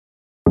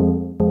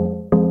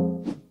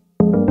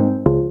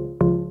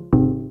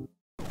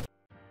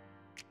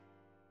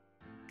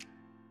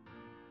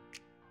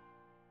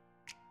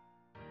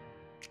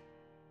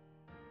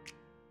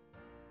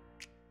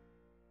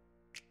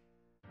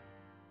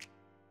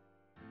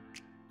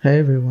Hey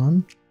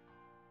everyone,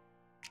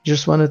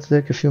 just wanted to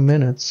take a few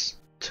minutes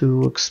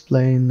to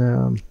explain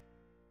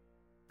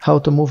how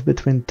to move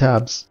between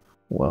tabs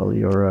while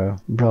you're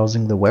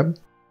browsing the web.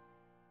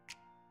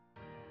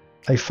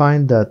 I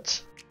find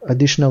that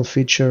additional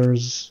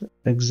features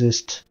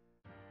exist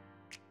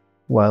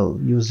while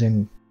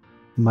using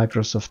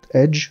Microsoft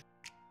Edge,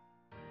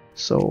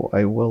 so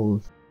I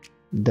will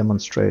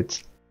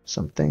demonstrate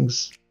some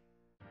things.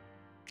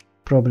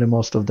 Probably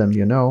most of them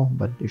you know,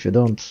 but if you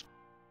don't,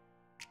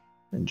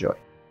 enjoy.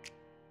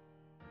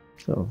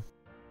 So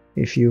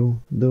if you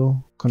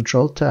do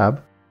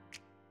Control-Tab,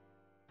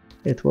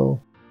 it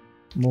will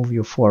move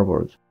you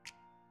forward,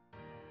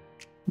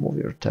 move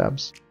your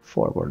tabs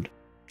forward.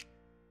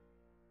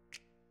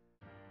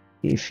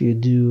 If you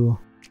do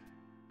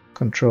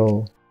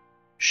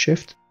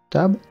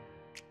Control-Shift-Tab,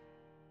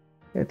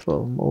 it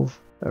will move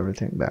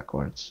everything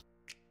backwards.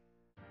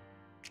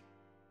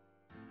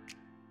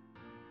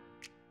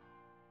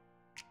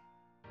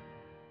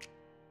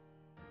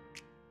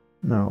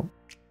 Now,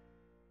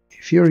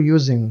 if you're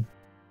using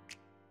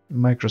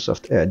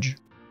Microsoft Edge,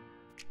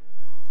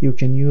 you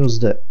can use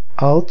the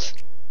Alt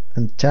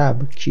and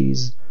Tab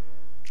keys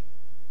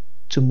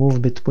to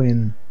move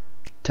between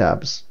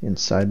tabs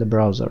inside the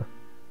browser.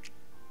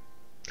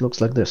 It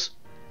looks like this.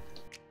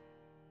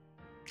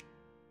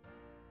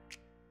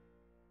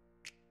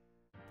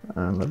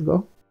 And let's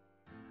go.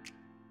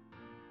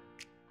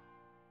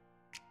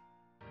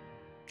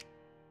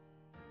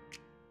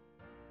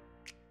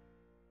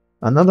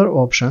 Another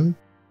option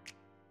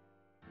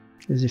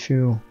is if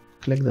you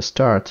click the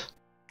Start,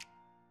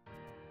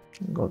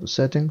 go to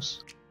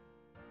Settings,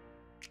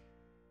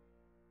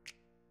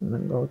 and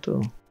then go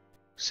to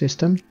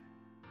System,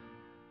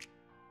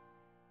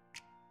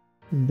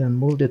 and then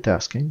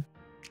Multitasking.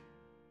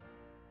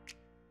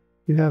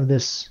 You have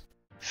this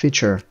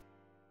feature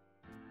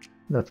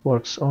that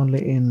works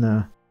only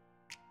in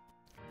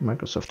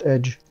Microsoft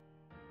Edge.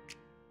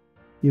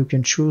 You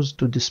can choose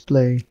to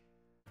display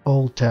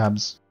all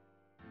tabs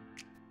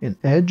in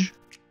Edge,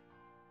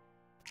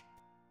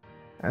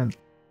 and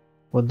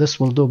what this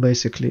will do,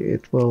 basically,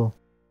 it will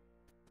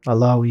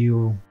allow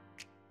you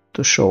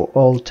to show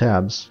all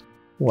tabs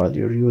while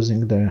you're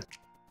using the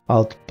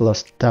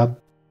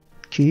alt+tab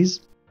keys,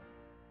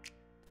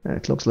 and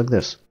it looks like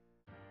this.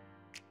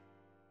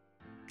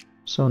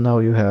 So now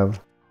you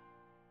have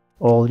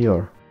all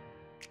your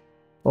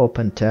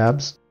open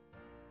tabs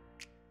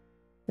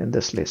in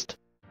this list.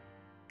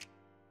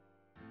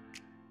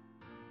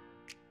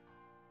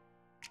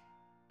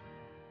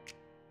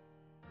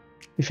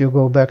 If you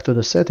go back to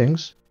the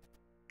settings,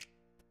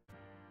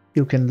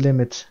 you can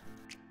limit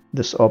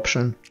this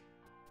option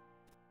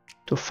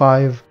to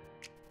 5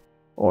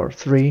 or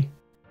 3,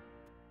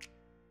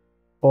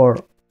 or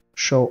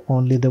show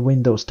only the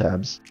Windows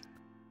tabs,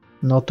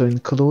 not to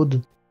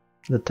include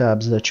the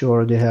tabs that you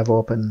already have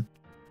open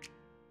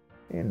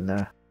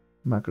in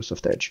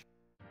Microsoft Edge.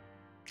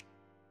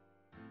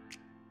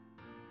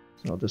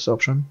 So this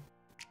option,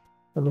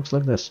 it looks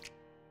like this.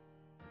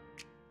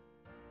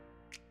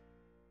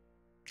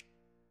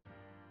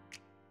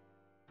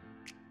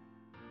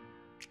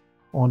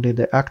 Only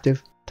the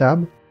active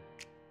tab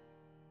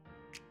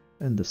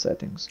and the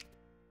settings.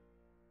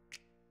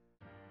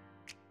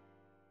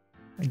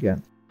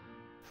 Again,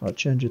 if I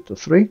change it to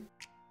 3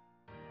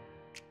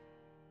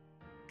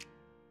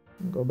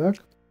 and go back,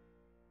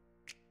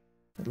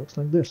 it looks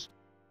like this.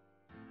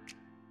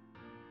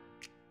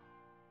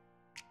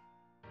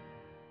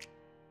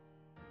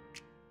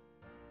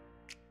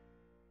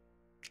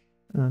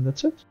 And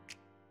that's it.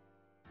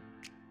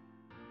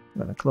 I'm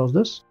gonna close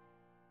this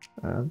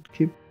and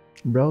keep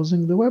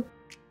browsing the web.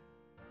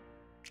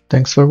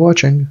 Thanks for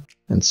watching,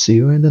 and see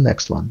you in the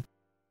next one.